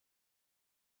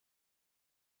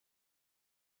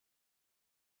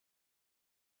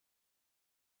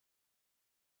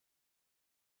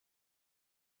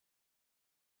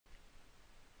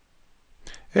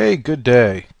Hey, good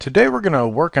day. Today we're going to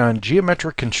work on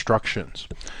geometric constructions.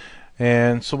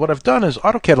 And so what I've done is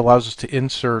AutoCAD allows us to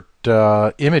insert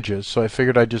images, so I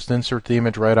figured I'd just insert the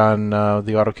image right on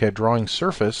the AutoCAD drawing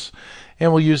surface,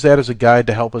 and we'll use that as a guide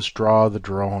to help us draw the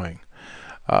drawing.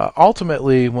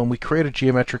 Ultimately, when we create a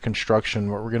geometric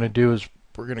construction, what we're going to do is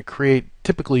we're going to create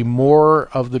typically more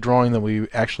of the drawing than we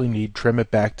actually need, trim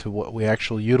it back to what we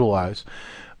actually utilize.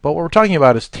 But what we're talking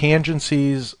about is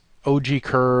tangencies, OG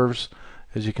curves.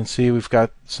 As you can see, we've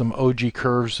got some OG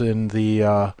curves in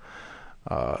the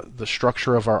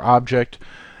structure of our object,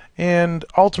 and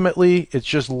ultimately it's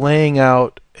just laying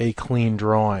out a clean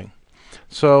drawing.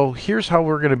 So here's how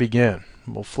we're going to begin.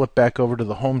 We'll flip back over to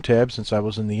the Home tab since I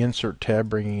was in the Insert tab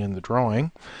bringing in the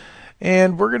drawing,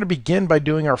 and we're going to begin by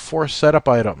doing our 4 setup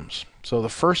items. So the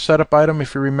first setup item,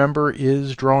 if you remember,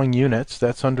 is drawing units.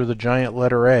 That's under the giant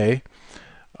letter A,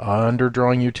 under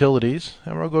drawing utilities,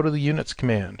 and we'll go to the units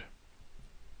command.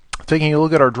 Taking a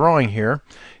look at our drawing here,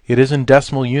 it is in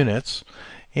decimal units,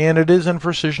 and it is in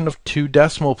precision of 2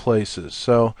 decimal places.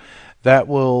 So that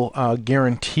will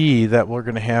guarantee that we're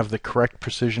going to have the correct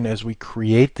precision as we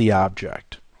create the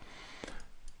object.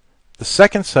 The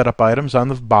second setup item is on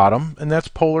the bottom, and that's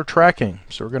polar tracking.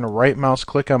 So we're going to right mouse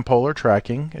click on polar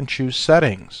tracking and choose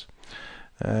settings.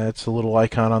 It's a little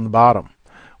icon on the bottom.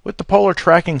 With the polar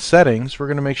tracking settings, we're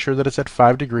going to make sure that it's at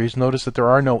 5 degrees. Notice that there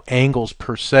are no angles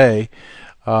per se.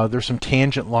 There's some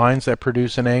tangent lines that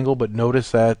produce an angle, but notice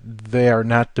that they are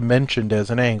not dimensioned as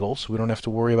an angle, so we don't have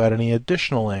to worry about any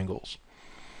additional angles.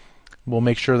 We'll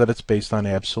make sure that it's based on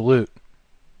absolute.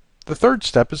 The third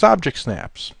step is object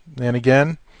snaps. And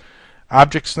again,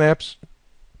 object snaps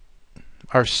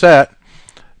are set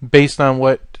based on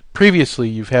what previously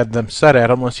you've had them set at,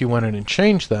 unless you went in and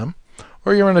changed them,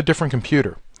 or you're on a different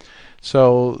computer.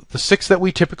 So the 6 that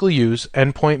we typically use: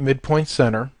 endpoint, midpoint,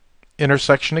 center,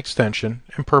 intersection, extension,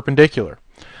 and perpendicular.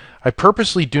 I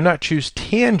purposely do not choose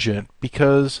tangent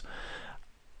because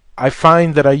I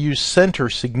find that I use center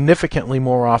significantly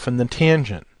more often than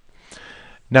tangent.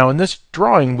 Now in this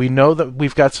drawing we know that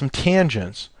we've got some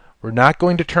tangents. We're not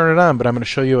going to turn it on, but I'm going to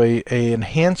show you a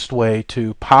enhanced way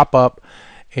to pop up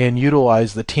and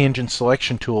utilize the tangent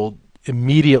selection tool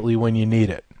immediately when you need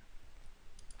it.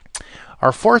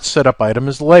 Our fourth setup item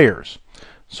is layers.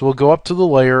 So we'll go up to the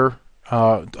layer,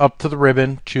 up to the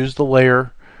ribbon, choose the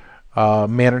layer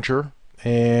manager,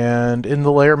 and in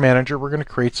the layer manager we're going to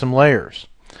create some layers.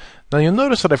 Now you'll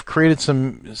notice that I've created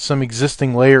some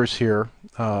existing layers here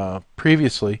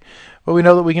previously, but we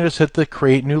know that we can just hit the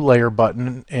create new layer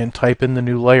button and type in the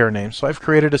new layer name. So I've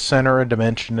created a center, a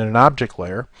dimension, and an object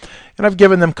layer, and I've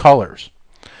given them colors.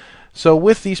 So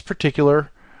with these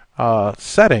particular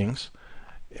settings,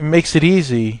 it makes it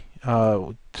easy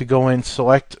to go in,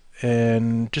 select,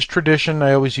 and just tradition,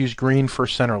 I always use green for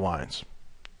center lines.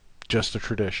 Just a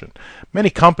tradition.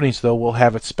 Many companies, though, will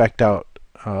have it spec'd out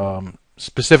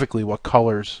specifically what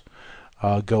colors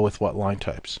go with what line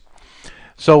types.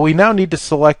 So we now need to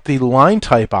select the line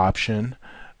type option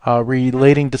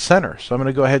relating to center. So I'm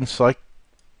going to go ahead and select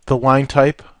the line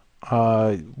type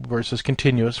where it says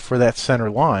continuous for that center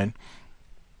line.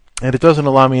 And it doesn't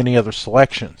allow me any other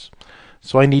selections.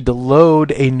 So I need to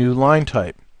load a new line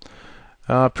type.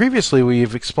 Previously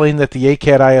we've explained that the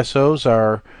AutoCAD ISOs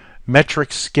are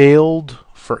metric scaled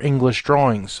for English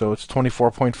drawings, so it's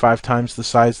 24.5 times the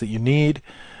size that you need.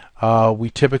 We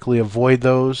typically avoid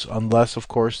those unless, of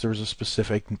course, there's a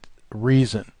specific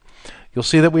reason. You'll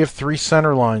see that we have 3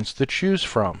 center lines to choose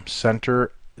from: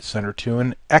 center, center 2,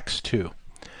 and X2.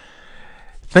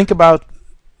 Think about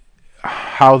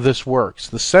how this works.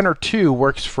 The center 2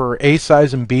 works for A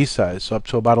size and B size, so up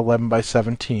to about 11 by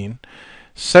 17.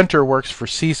 Center works for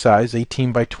C size,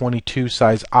 18 by 22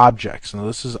 size objects. Now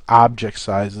this is object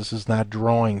size, this is not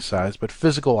drawing size, but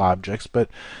physical objects, but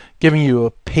giving you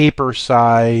a paper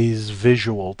size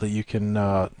visual that you can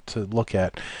to look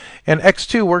at. And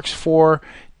X2 works for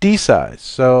D size,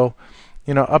 so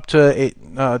up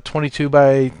to 22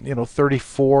 by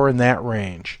 34 in that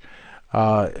range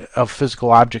of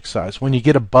physical object size. When you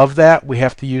get above that, we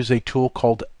have to use a tool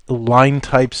called line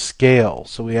type scale.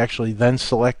 So we actually then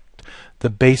select the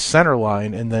base center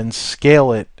line and then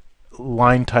scale it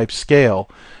line type scale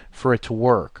for it to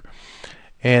work.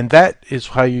 And that is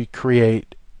how you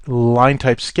create line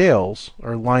type scales,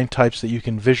 or line types that you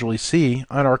can visually see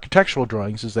on architectural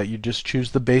drawings, is that you just choose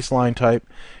the base line type,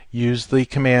 use the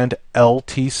command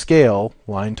LT scale,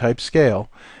 line type scale,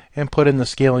 and put in the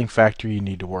scaling factor you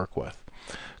need to work with.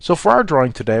 So for our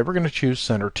drawing today, we're going to choose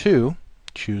center 2,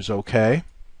 choose OK.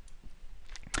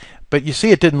 But you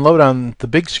see it didn't load on the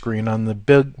big screen, on the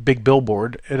big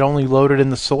billboard. It only loaded in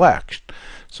the select.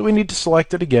 So we need to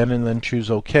select it again and then choose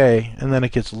OK, and then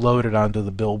it gets loaded onto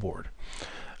the billboard,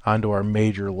 onto our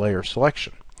major layer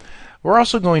selection. We're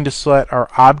also going to set our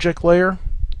object layer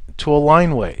to a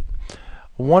line weight.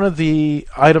 One of the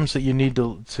items that you need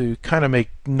to kind of make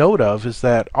note of is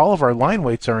that all of our line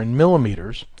weights are in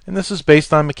millimeters, and this is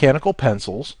based on mechanical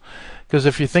pencils, because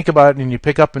if you think about it and you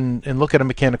pick up and look at a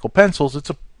mechanical pencil, it's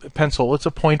a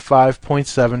 0.5,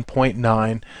 0.7,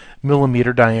 0.9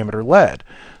 millimeter diameter lead.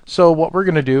 So what we're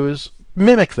going to do is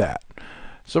mimic that.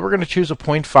 So we're going to choose a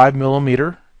 0.5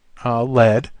 millimeter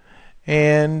lead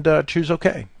and choose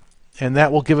OK. And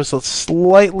that will give us a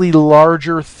slightly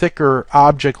larger, thicker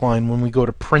object line when we go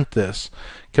to print this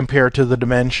compared to the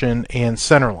dimension and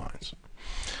center lines.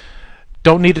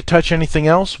 Don't need to touch anything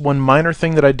else. One minor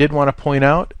thing that I did want to point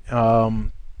out,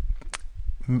 I've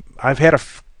had a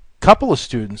couple of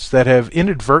students that have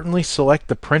inadvertently select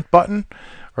the print button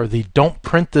or the don't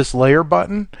print this layer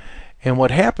button. And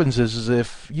what happens is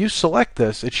if you select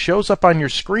this, it shows up on your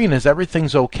screen as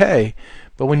everything's okay,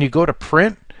 but when you go to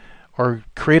print or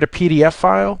create a PDF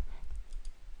file,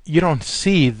 you don't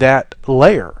see that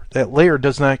layer. That layer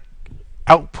does not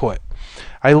output.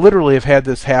 I literally have had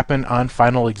this happen on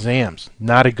final exams.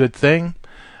 Not a good thing.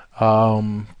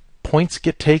 Points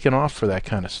get taken off for that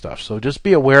kind of stuff. So just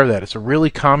be aware of that. It's a really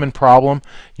common problem.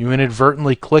 You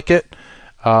inadvertently click it,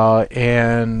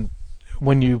 and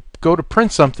when you go to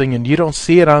print something and you don't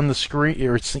see it on the screen,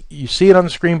 or you see it on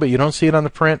the screen but you don't see it on the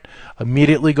print,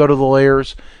 immediately go to the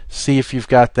layers, see if you've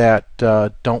got that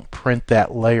don't print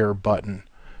that layer button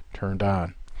turned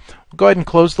on. We'll go ahead and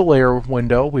close the layer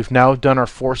window. We've now done our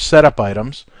 4 setup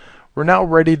items. We're now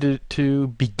ready to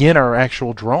begin our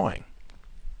actual drawing.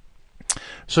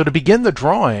 So to begin the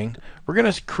drawing, we're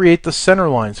going to create the center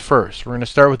lines first. We're going to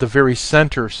start with the very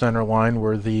center line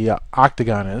where the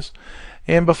octagon is.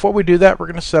 And before we do that, we're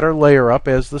going to set our layer up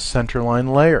as the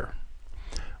centerline layer.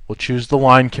 We'll choose the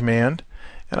line command,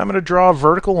 and I'm going to draw a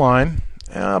vertical line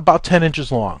about 10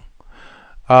 inches long.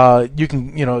 You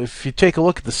can, if you take a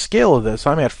look at the scale of this,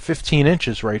 I'm at 15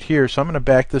 inches right here, so I'm going to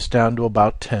back this down to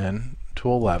about 10 to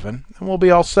 11, and we'll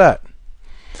be all set.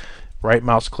 Right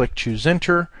mouse click, choose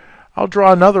enter. I'll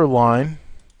draw another line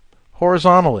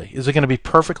horizontally. Is it going to be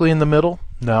perfectly in the middle?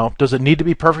 No. Does it need to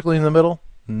be perfectly in the middle?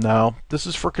 No. This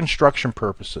is for construction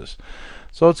purposes.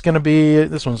 So it's going to be,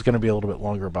 this one's going to be a little bit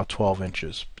longer, about 12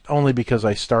 inches, only because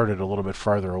I started a little bit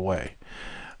farther away.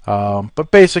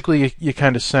 But basically, you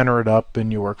kind of center it up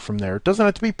and you work from there. It doesn't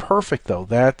have to be perfect, though.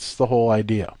 That's the whole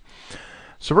idea.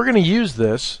 So we're going to use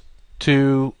this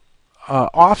to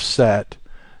offset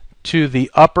to the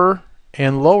upper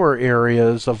and lower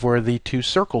areas of where the 2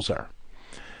 circles are.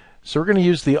 So we're going to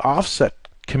use the offset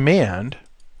command,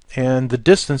 and the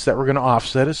distance that we're going to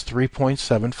offset is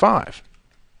 3.75.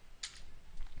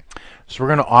 So we're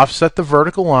going to offset the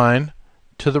vertical line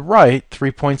to the right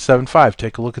 3.75.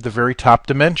 Take a look at the very top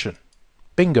dimension.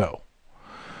 Bingo.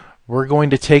 We're going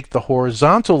to take the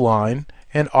horizontal line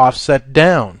and offset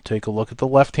down. Take a look at the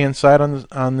left-hand side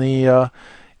on the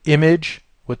image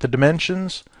with the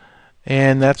dimensions,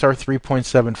 and that's our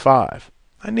 3.75.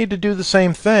 I need to do the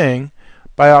same thing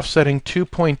by offsetting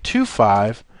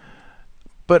 2.25,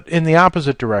 but in the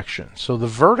opposite direction. So the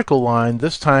vertical line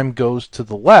this time goes to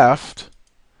the left,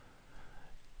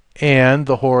 and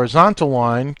the horizontal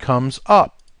line comes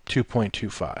up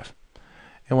 2.25.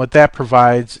 And what that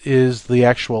provides is the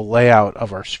actual layout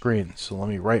of our screen. So let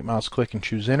me right mouse click and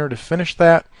choose enter to finish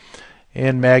that,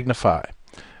 and magnify.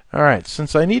 Alright,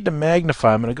 since I need to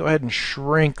magnify, I'm going to go ahead and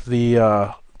shrink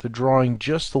the drawing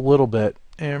just a little bit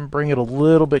and bring it a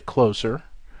little bit closer.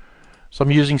 So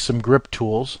I'm using some grip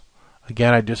tools.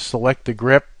 Again, I just select the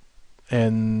grip,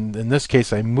 and in this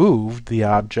case I moved the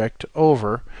object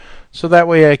over, so that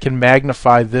way I can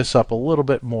magnify this up a little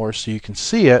bit more so you can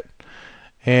see it,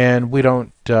 and we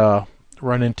don't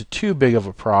run into too big of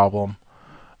a problem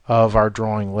of our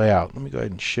drawing layout. Let me go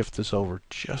ahead and shift this over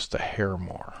just a hair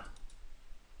more.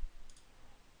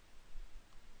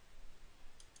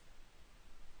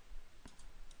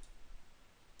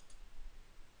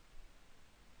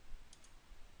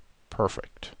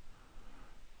 Perfect.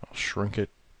 I'll shrink it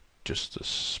just a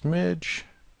smidge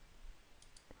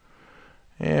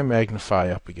and magnify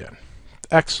up again.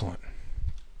 Excellent.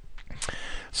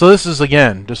 So this is,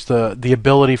 again, just the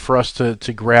ability for us to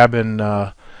grab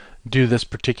and do this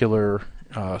particular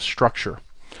structure.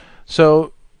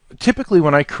 So typically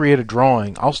when I create a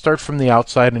drawing, I'll start from the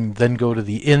outside and then go to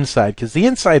the inside, because the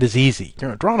inside is easy.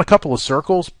 Drawing a couple of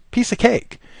circles, piece of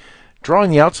cake. Drawing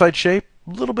the outside shape,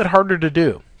 a little bit harder to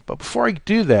do. But before I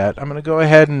do that, I'm going to go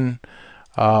ahead and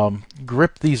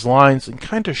grip these lines and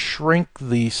kind of shrink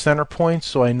the center points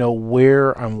so I know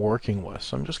where I'm working with.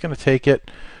 So I'm just going to take it,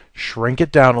 shrink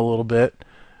it down a little bit.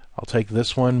 I'll take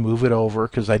this one, move it over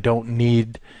because I don't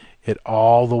need it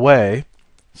all the way.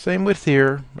 Same with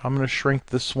here. I'm going to shrink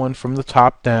this one from the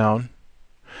top down.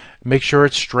 Make sure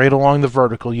it's straight along the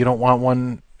vertical. You don't want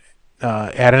one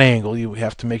at an angle. You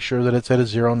have to make sure that it's at a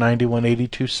 0, 90, 180,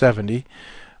 270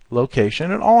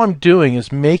 location. And all I'm doing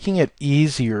is making it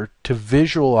easier to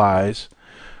visualize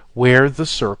where the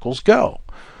circles go.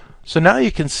 So now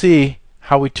you can see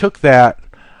how we took that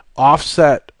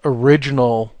offset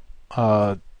original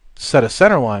set of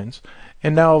center lines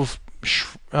and now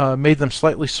have made them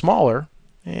slightly smaller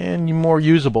and more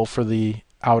usable for the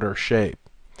outer shape.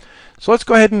 So let's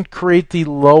go ahead and create the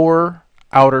lower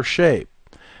outer shape.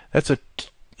 That's a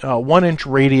 1-inch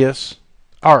radius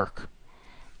arc.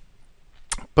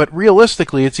 But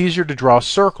realistically, it's easier to draw a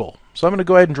circle. So I'm going to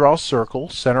go ahead and draw a circle,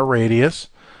 center radius.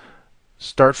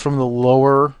 Start from the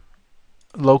lower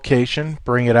location,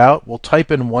 bring it out. We'll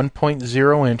type in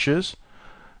 1.0 inches.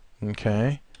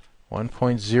 Okay,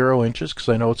 1.0 inches because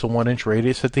I know it's a 1-inch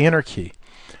radius. Hit the enter key.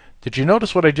 Did you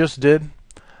notice what I just did?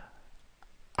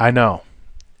 I know.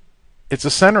 It's a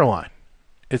center line.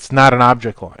 It's not an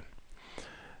object line.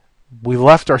 We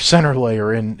left our center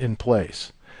layer in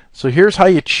place. So here's how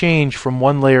you change from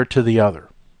one layer to the other.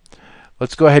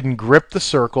 Let's go ahead and grip the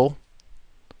circle,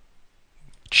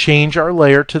 change our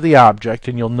layer to the object,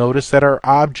 and you'll notice that our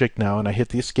object now, and I hit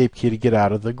the escape key to get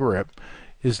out of the grip,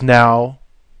 is now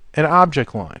an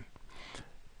object line.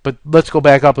 But let's go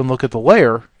back up and look at the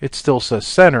layer. It still says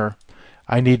center.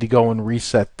 I need to go and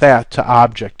reset that to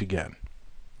object again.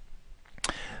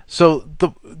 So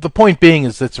the point being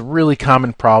is that's a really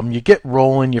common problem. You get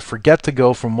rolling, you forget to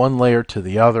go from one layer to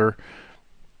the other.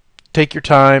 Take your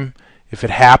time. If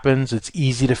it happens, it's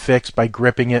easy to fix by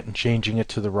gripping it and changing it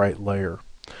to the right layer.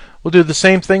 We'll do the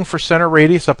same thing for center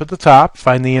radius up at the top.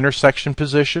 Find the intersection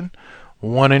position,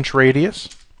 1-inch radius.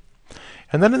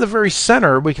 And then in the very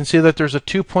center, we can see that there's a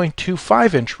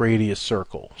 2.25-inch radius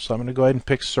circle. So I'm going to go ahead and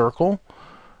pick circle,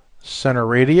 center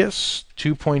radius,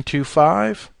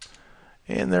 2.25.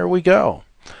 And there we go.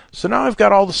 So now I've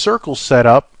got all the circles set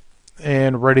up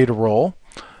and ready to roll.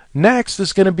 Next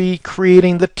is going to be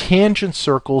creating the tangent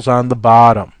circles on the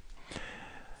bottom.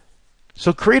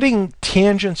 So creating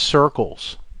tangent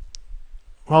circles,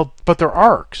 well, but they're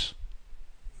arcs.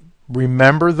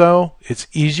 Remember though, it's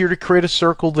easier to create a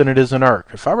circle than it is an arc.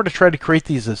 If I were to try to create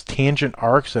these as tangent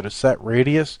arcs at a set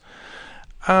radius,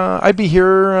 I'd be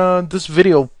here, this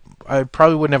video, I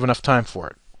probably wouldn't have enough time for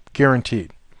it.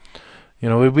 Guaranteed. You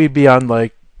know, we'd be on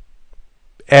like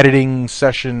editing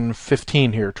session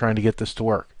 15 here trying to get this to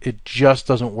work. It just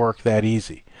doesn't work that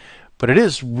easy. But it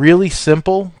is really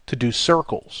simple to do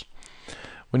circles.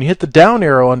 When you hit the down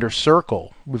arrow under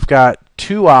circle, we've got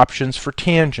two options for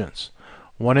tangents.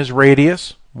 One is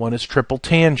radius, one is triple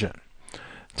tangent.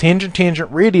 Tangent,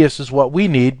 tangent, radius is what we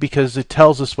need because it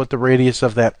tells us what the radius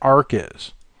of that arc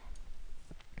is.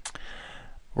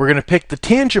 We're going to pick the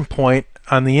tangent point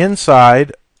on the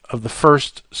inside of the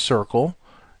first circle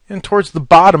and towards the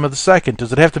bottom of the second.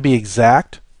 Does it have to be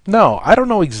exact? No, I don't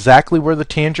know exactly where the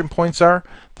tangent points are.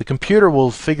 The computer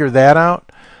will figure that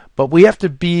out, but we have to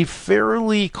be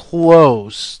fairly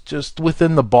close, just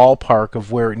within the ballpark of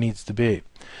where it needs to be.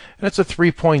 And it's a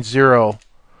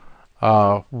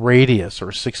 3.0 radius or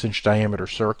 6-inch diameter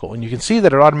circle, and you can see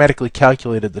that it automatically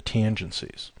calculated the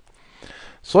tangencies.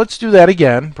 So let's do that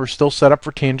again. We're still set up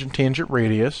for tangent, tangent,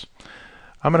 radius.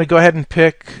 I'm going to go ahead and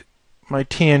pick my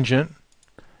tangent,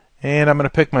 and I'm going to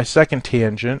pick my second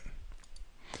tangent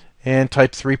and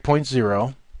type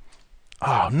 3.0.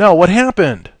 Oh no, what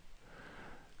happened?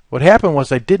 What happened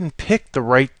was I didn't pick the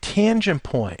right tangent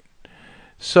point.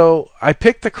 So I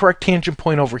picked the correct tangent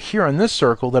point over here on this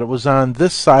circle, that it was on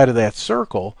this side of that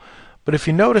circle, but if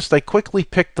you noticed, I quickly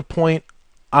picked the point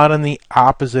out on the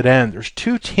opposite end. There's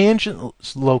two tangent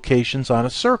locations on a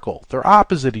circle. They're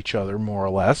opposite each other, more or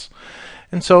less.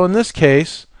 And so in this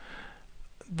case,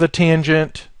 the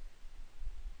tangent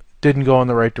didn't go in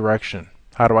the right direction.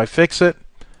 How do I fix it?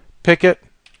 Pick it,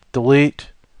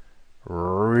 delete,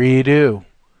 redo.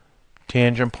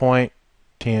 Tangent point,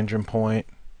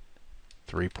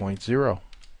 3.0.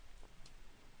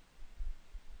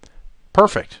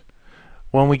 Perfect.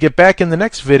 When we get back in the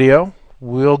next video,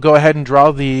 we'll go ahead and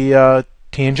draw the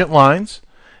tangent lines,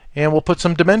 and we'll put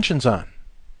some dimensions on.